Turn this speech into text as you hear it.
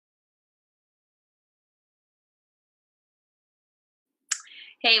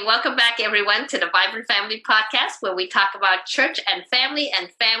Hey, welcome back, everyone, to the Vibrant Family Podcast, where we talk about church and family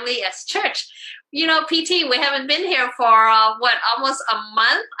as church. You know, PT, we haven't been here for, almost a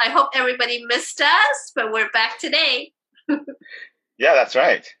month. I hope everybody missed us, but we're back today. Yeah, that's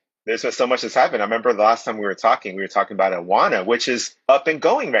right. There's been so much that's happened. I remember the last time we were talking about Awana, which is up and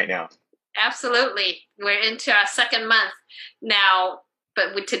going right now. Absolutely. We're into our second month now,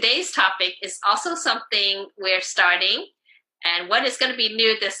 but with today's topic is also something we're starting. And what is going to be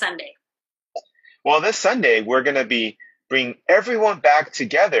new this Sunday? Well, this Sunday, we're going to be bringing everyone back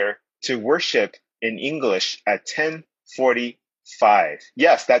together to worship in English at 10:45.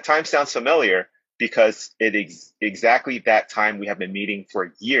 Yes, that time sounds familiar because it is exactly that time we have been meeting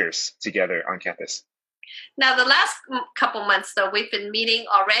for years together on campus. Now, the last couple months, though, we've been meeting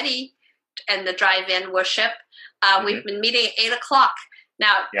already in the drive-in worship. We've been meeting at 8 o'clock.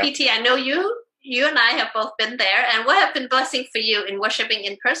 Now, yeah. PT, I know you and I have both been there. And what have been blessing for you in worshiping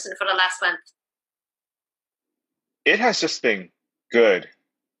in person for the last month? It has just been good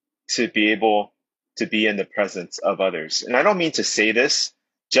to be able to be in the presence of others. And I don't mean to say this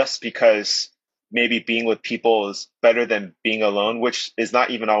just because maybe being with people is better than being alone, which is not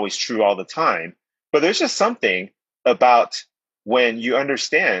even always true all the time. But there's just something about when you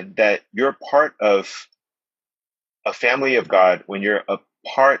understand that you're part of a family of God, when you're a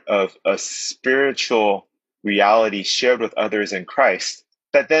part of a spiritual reality shared with others in Christ,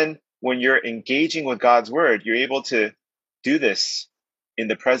 that then when you're engaging with God's word, you're able to do this in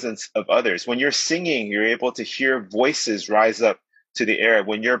the presence of others. When you're singing, you're able to hear voices rise up to the air.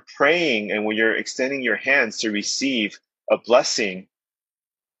 When you're praying and when you're extending your hands to receive a blessing,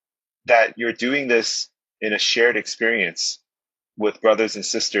 that you're doing this in a shared experience with brothers and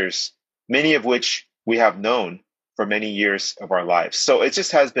sisters, many of which we have known for many years of our lives. So it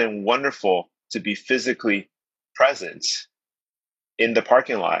just has been wonderful to be physically present in the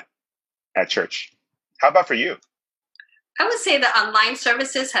parking lot at church. How about for you? I would say the online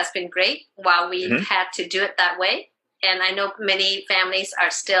services has been great while we've had to do it that way. And I know many families are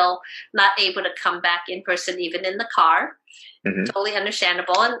still not able to come back in person, even in the car. Totally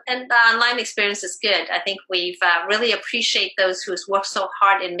understandable. And the online experience is good. I think we've really appreciate those who's worked so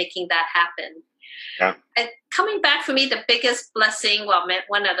hard in making that happen. Yeah. And coming back for me, the biggest blessing,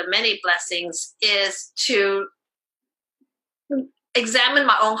 one of the many blessings, is to examine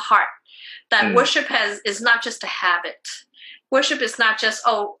my own heart. That worship is not just a habit. Worship is not just,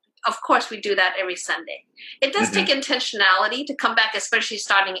 of course we do that every Sunday. It does take intentionality to come back, especially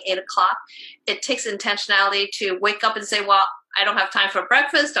starting at 8 o'clock. It takes intentionality to wake up and say, well, I don't have time for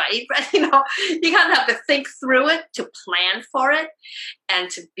breakfast. I eat bread. You kind of have to think through it, to plan for it, and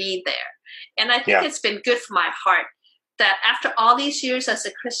to be there. And I think it's been good for my heart that after all these years as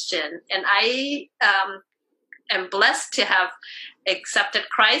a Christian, and I am blessed to have accepted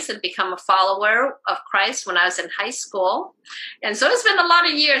Christ and become a follower of Christ when I was in high school. And so it's been a lot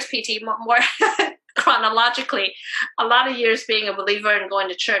of years, PT, more chronologically, a lot of years being a believer and going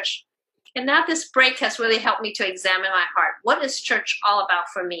to church. And now this break has really helped me to examine my heart. What is church all about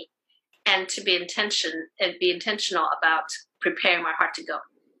for me? And to be intentional about preparing my heart to go.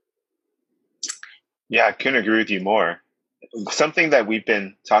 Yeah, I couldn't agree with you more. Something that we've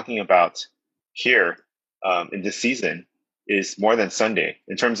been talking about here in this season is more than Sunday.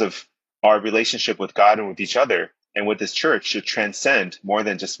 In terms of our relationship with God and with each other and with this church should transcend more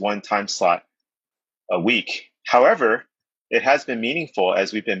than just one time slot a week. However, it has been meaningful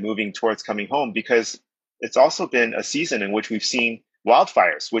as we've been moving towards coming home because it's also been a season in which we've seen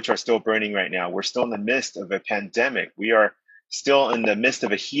wildfires, which are still burning right now. We're still in the midst of a pandemic. We are still in the midst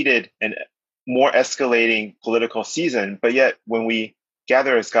of a heated and more escalating political season. But yet when we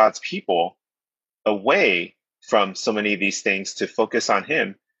gather as God's people away from so many of these things to focus on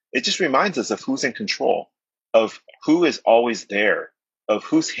him, it just reminds us of who's in control, of who is always there, of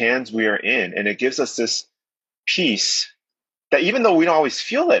whose hands we are in. And it gives us this peace that even though we don't always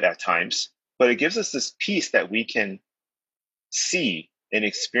feel it at times, but it gives us this peace that we can see and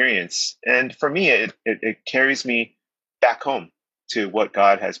experience. And for me, it carries me back home to what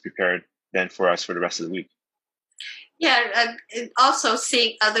God has prepared then for us for the rest of the week. Yeah, also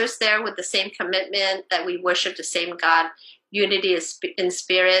seeing others there with the same commitment that we worship the same God, unity in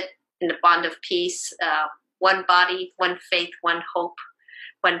spirit, in the bond of peace, one body, one faith, one hope,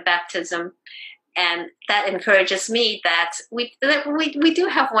 one baptism. And that encourages me that we do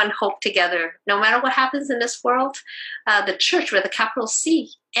have one hope together. No matter what happens in this world, the church with a capital C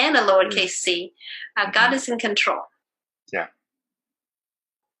and a lowercase c, God is in control. Yeah.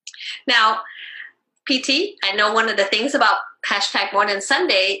 Now, PT, I know one of the things about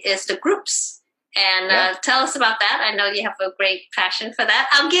 #MoreThanSunday is the groups. And tell us about that. I know you have a great passion for that.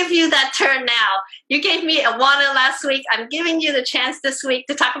 I'll give you that turn now. You gave me Awana last week. I'm giving you the chance this week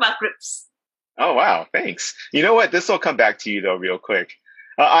to talk about groups. Oh, wow. Thanks. You know what? This will come back to you, though, real quick.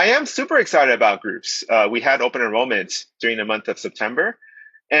 I am super excited about groups. We had open enrollment during the month of September,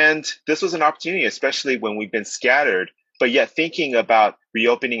 and this was an opportunity, especially when we've been scattered, but yet thinking about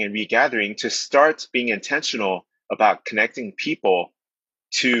reopening and regathering, to start being intentional about connecting people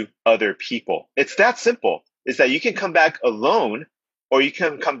to other people. It's that simple. Is that you can come back alone, or you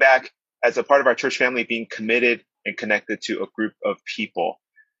can come back as a part of our church family, being committed and connected to a group of people.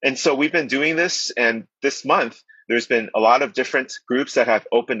 And so we've been doing this, and this month there's been a lot of different groups that have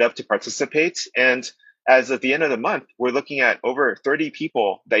opened up to participate. And as of the end of the month, we're looking at over 30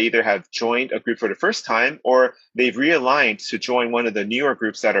 people that either have joined a group for the first time, or they've realigned to join one of the newer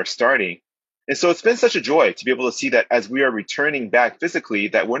groups that are starting. And so it's been such a joy to be able to see that as we are returning back physically,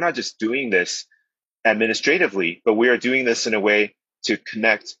 that we're not just doing this administratively, but we are doing this in a way to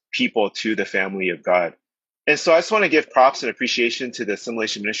connect people to the family of God. And so I just want to give props and appreciation to the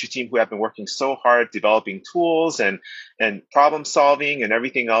Assimilation Ministry team, who have been working so hard developing tools and problem solving and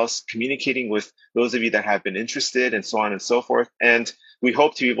everything else, communicating with those of you that have been interested, and so on and so forth. And we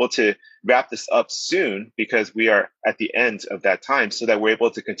hope to be able to wrap this up soon, because we are at the end of that time, so that we're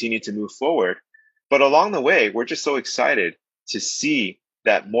able to continue to move forward. But along the way, we're just so excited to see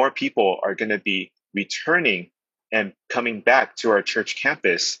that more people are going to be returning and coming back to our church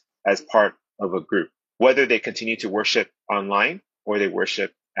campus as part of a group, whether they continue to worship online or they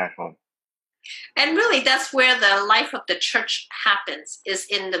worship at home. And really, that's where the life of the church happens, is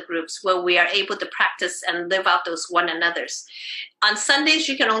in the groups, where we are able to practice and live out those one another's. On Sundays,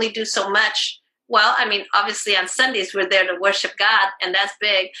 you can only do so much. Well, I mean, obviously on Sundays, we're there to worship God, and that's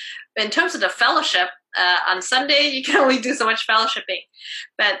big. In terms of the fellowship, on Sunday, you can only do so much fellowshipping.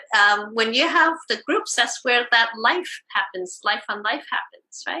 But when you have the groups, that's where that life happens. Life on life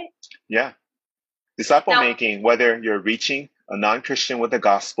happens, right? Yeah. Disciple making, whether you're reaching a non-Christian with the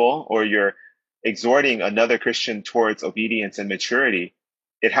gospel or you're exhorting another Christian towards obedience and maturity,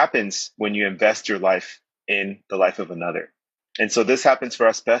 it happens when you invest your life in the life of another. And so this happens for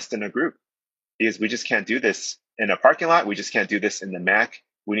us best in a group, because we just can't do this in a parking lot. We just can't do this in the Mac.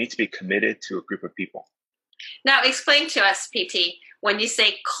 We need to be committed to a group of people. Now, explain to us, PT, when you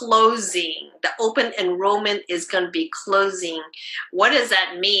say closing, the open enrollment is going to be closing. What does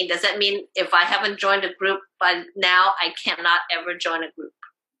that mean? Does that mean if I haven't joined a group by now, I cannot ever join a group?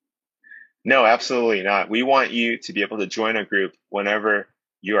 No, absolutely not. We want you to be able to join a group whenever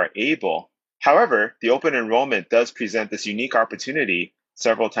you are able. However, the open enrollment does present this unique opportunity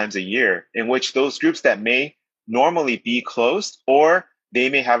several times a year, in which those groups that may normally be closed, or they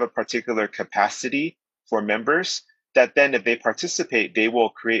may have a particular capacity for members, that then if they participate, they will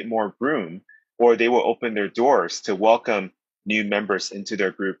create more room, or they will open their doors to welcome new members into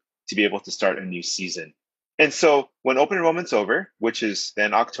their group to be able to start a new season. And so when open enrollment's over, which is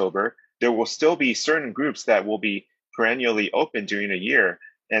then October, there will still be certain groups that will be perennially open during a year.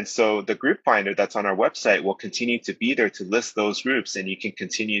 And so the group finder that's on our website will continue to be there to list those groups, and you can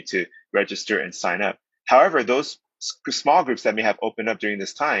continue to register and sign up. However, those small groups that may have opened up during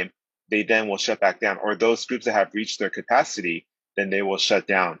this time, they then will shut back down, or those groups that have reached their capacity, then they will shut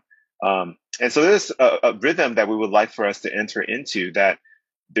down. And so there's a rhythm that we would like for us to enter into, that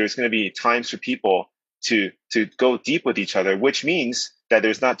there's going to be times for people to go deep with each other, which means that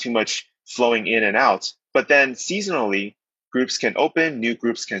there's not too much flowing in and out. But then seasonally, groups can open, new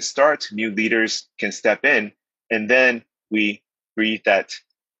groups can start, new leaders can step in, and then we breathe that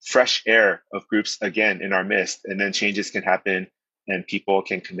fresh air of groups again in our midst, and then changes can happen and people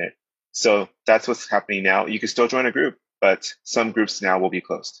can commit. So that's what's happening now. You can still join a group, but some groups now will be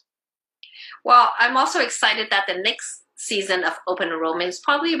closed. Well, I'm also excited that the next season of open enrollment is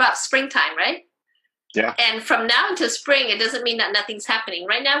probably about springtime, right? Yeah. And from now until spring, it doesn't mean that nothing's happening.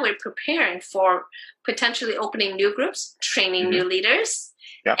 Right now, we're preparing for potentially opening new groups, training new leaders.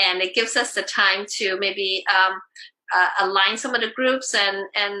 Yeah. And it gives us the time to maybe align some of the groups,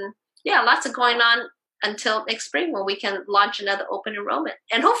 and lots of going on until next spring, when we can launch another open enrollment.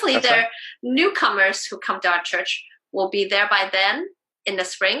 And hopefully newcomers who come to our church will be there by then in the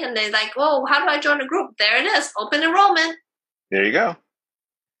spring, and they're like, "Whoa, how do I join a group?" There it is, open enrollment. There you go.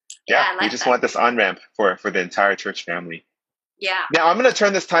 Yeah, we just want this on-ramp for the entire church family. Yeah. Now I'm going to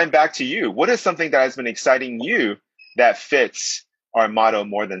turn this time back to you. What is something that has been exciting you that fits our motto,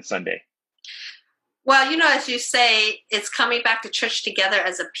 More Than Sunday? Well, as you say, it's coming back to church together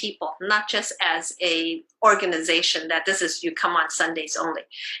as a people, not just as a organization that this is you come on Sundays only.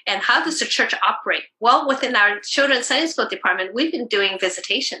 And how does the church operate? Well, within our children's Sunday school department, we've been doing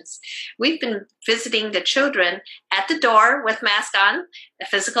visitations. We've been visiting the children at the door with mask on,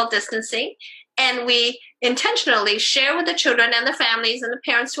 physical distancing, and we intentionally share with the children and the families and the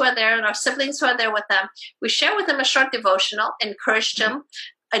parents who are there and our siblings who are there with them. We share with them a short devotional, encourage them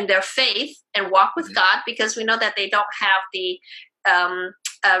in their faith and walk with God, because we know that they don't have the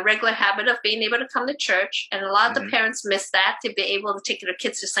regular habit of being able to come to church. And a lot of the parents miss that, to be able to take their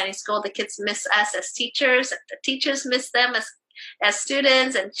kids to Sunday school. The kids miss us as teachers. The teachers miss them as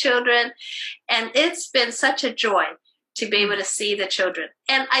students and children. And it's been such a joy to be able to see the children.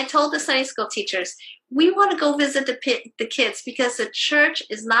 And I told the Sunday school teachers, we want to go visit the kids, because the church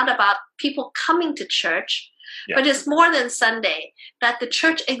is not about people coming to church, but it's more than Sunday, that the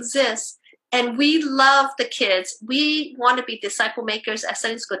church exists and we love the kids. We want to be disciple makers as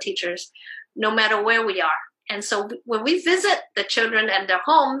Sunday school teachers, no matter where we are. And so when we visit the children and their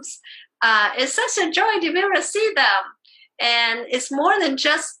homes, it's such a joy to be able to see them. And it's more than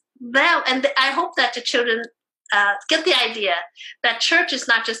just them. And I hope that the children get the idea that church is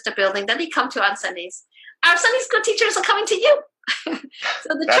not just a building that they come to on Sundays. Our Sunday school teachers are coming to you.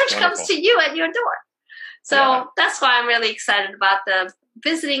 So the church comes to you at your door. So that's why I'm really excited about the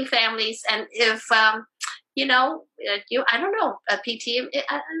visiting families. And if, I don't know, a PT, I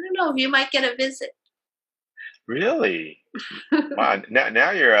don't know if you might get a visit. Really? Wow.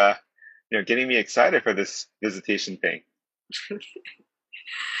 Now you're, getting me excited for this visitation thing.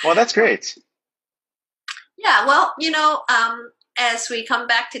 Well, that's great. Yeah. Well, as we come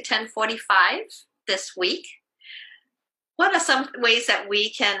back to 1045 this week, what are some ways that we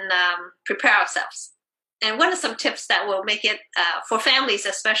can prepare ourselves? And what are some tips that will make it, for families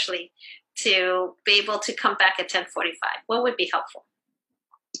especially, to be able to come back at 1045? What would be helpful?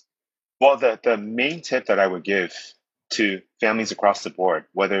 Well, the main tip that I would give to families across the board,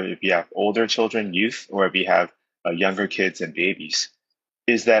 whether if you have older children, youth, or if you have younger kids and babies,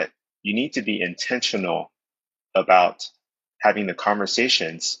 is that you need to be intentional about having the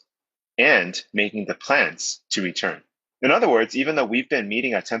conversations and making the plans to return. In other words, even though we've been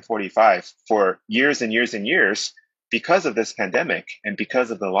meeting at 1045 for years and years and years, because of this pandemic and because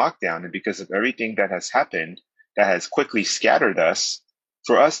of the lockdown and because of everything that has happened that has quickly scattered us,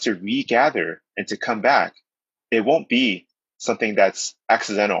 for us to regather and to come back, it won't be something that's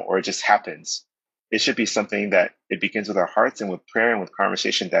accidental or it just happens. It should be something that it begins with our hearts and with prayer and with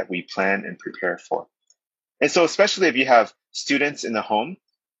conversation that we plan and prepare for. And so especially if you have students in the home,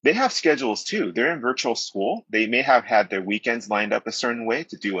 they have schedules too. They're in virtual school. They may have had their weekends lined up a certain way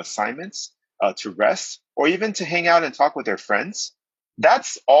to do assignments, to rest, or even to hang out and talk with their friends.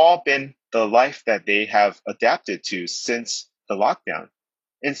 That's all been the life that they have adapted to since the lockdown.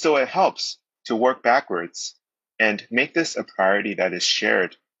 And so it helps to work backwards and make this a priority that is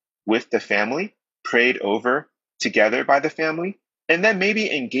shared with the family, prayed over together by the family, and then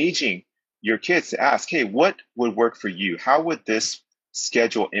maybe engaging your kids to ask, hey, what would work for you? How would this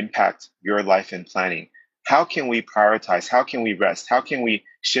schedule impact your life and planning? How can we prioritize? How can we rest? How can we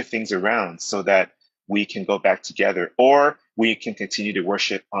shift things around so that we can go back together, or we can continue to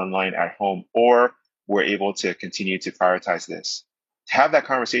worship online at home, or we're able to continue to prioritize this? To have that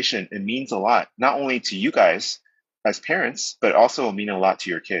conversation, it means a lot, not only to you guys as parents, but also will mean a lot to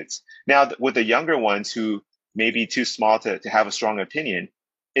your kids. Now, with the younger ones who may be too small to have a strong opinion,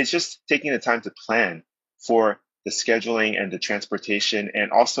 it's just taking the time to plan for the scheduling and the transportation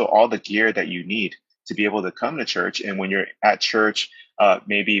and also all the gear that you need to be able to come to church. And when you're at church,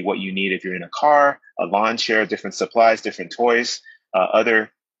 maybe what you need if you're in a car, a lawn chair, different supplies, different toys,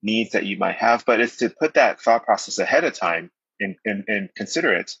 other needs that you might have. But it's to put that thought process ahead of time and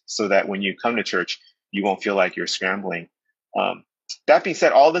consider it so that when you come to church, you won't feel like you're scrambling. That being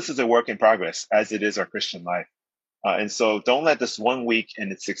said, all this is a work in progress, as it is our Christian life. And so don't let this 1 week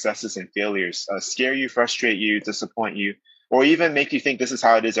and its successes and failures scare you, frustrate you, disappoint you, or even make you think this is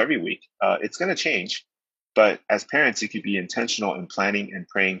how it is every week. It's going to change. But as parents, you could be intentional in planning and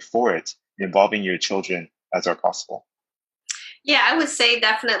praying for it, involving your children as are possible. Yeah, I would say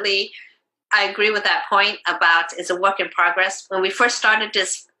definitely I agree with that point about it's a work in progress. When we first started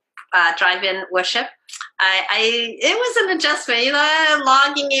this drive-in worship, it was an adjustment.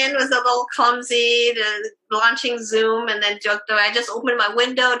 Logging in was a little clumsy. Launching Zoom, and then do I just open my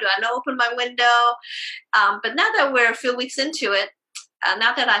window? Do I not open my window? But now that we're a few weeks into it,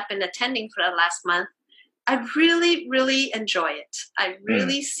 now that I've been attending for the last month, I really, really enjoy it. I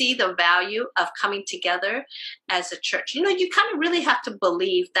really see the value of coming together as a church. You kind of really have to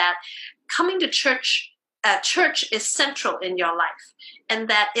believe that coming to church is central in your life, and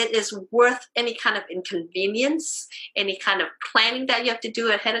that it is worth any kind of inconvenience, any kind of planning that you have to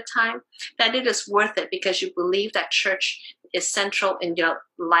do ahead of time, that it is worth it because you believe that church is central in your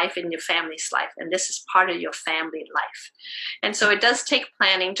life, in your family's life, and this is part of your family life. And so it does take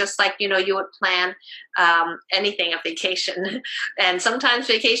planning, just like, you would plan anything, a vacation. And sometimes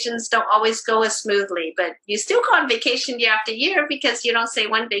vacations don't always go as smoothly, but you still go on vacation year after year because you don't say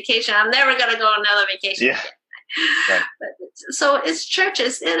one vacation, I'm never going to go on another vacation. Yeah. Right. So it's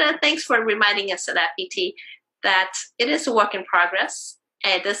churches. Thanks for reminding us of that, PT, that it is a work in progress.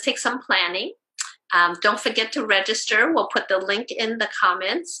 And it does take some planning. Don't forget to register. We'll put the link in the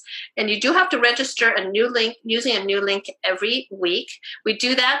comments. And you do have to register a new link, using a new link every week. We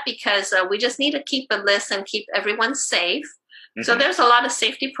do that because we just need to keep a list and keep everyone safe. Mm-hmm. So there's a lot of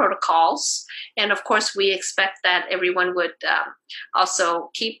safety protocols. And of course, we expect that everyone would also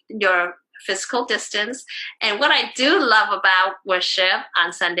keep your physical distance. And what I do love about worship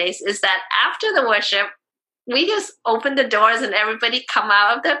on Sundays is that after the worship, we just open the doors and everybody come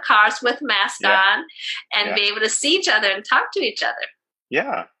out of their cars with masks on and be able to see each other and talk to each other.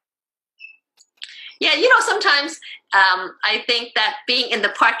 Yeah. Yeah, sometimes I think that being in the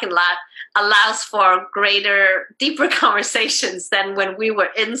parking lot allows for greater, deeper conversations than when we were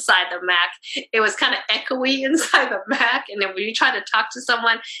inside the Mac. It was kind of echoey inside the Mac, and then when you try to talk to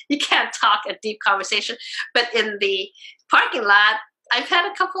someone, you can't talk a deep conversation. But in the parking lot, I've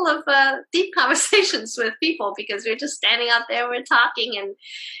had a couple of deep conversations with people because we're just standing out there, we're talking, and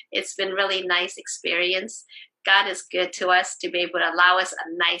it's been really nice experience. God is good to us to be able to allow us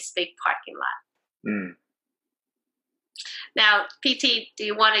a nice big parking lot. Mm. Now, PT, do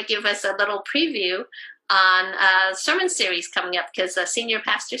you want to give us a little preview on a sermon series coming up? Because the Senior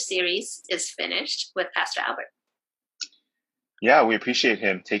Pastor series is finished with Pastor Albert. Yeah, we appreciate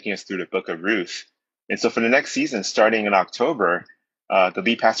him taking us through the book of Ruth. And so for the next season, starting in October, the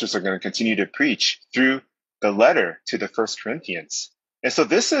lead pastors are going to continue to preach through the letter to the 1 Corinthians. And so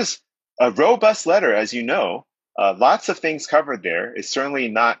this is a robust letter, as you know. Lots of things covered there. It's certainly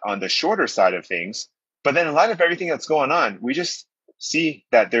not on the shorter side of things. But then in light of everything that's going on, we just see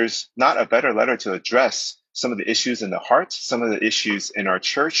that there's not a better letter to address some of the issues in the heart, some of the issues in our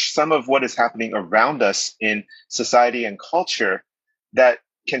church, some of what is happening around us in society and culture that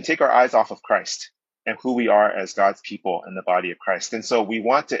can take our eyes off of Christ and who we are as God's people in the body of Christ. And so we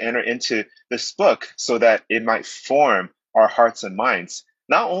want to enter into this book so that it might form our hearts and minds,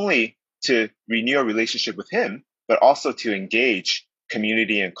 not only to renew a relationship with him, but also to engage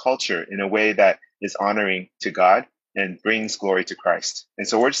community and culture in a way that is honoring to God and brings glory to Christ. And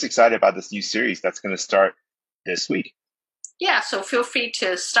so we're just excited about this new series that's going to start this week. Yeah, so feel free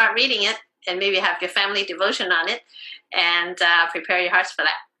to start reading it and maybe have your family devotion on it and prepare your hearts for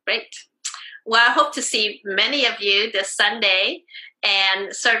that. Great. Well, I hope to see many of you this Sunday,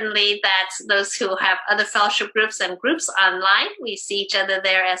 and certainly that those who have other fellowship groups and groups online, we see each other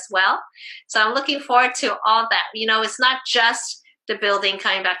there as well. So I'm looking forward to all that. It's not just the building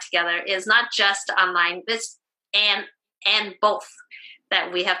coming back together. It's not just online. This and both,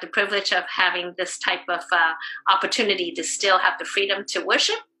 that we have the privilege of having this type of opportunity to still have the freedom to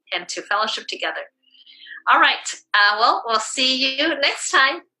worship and to fellowship together. All right. Well, we'll see you next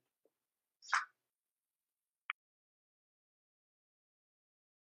time.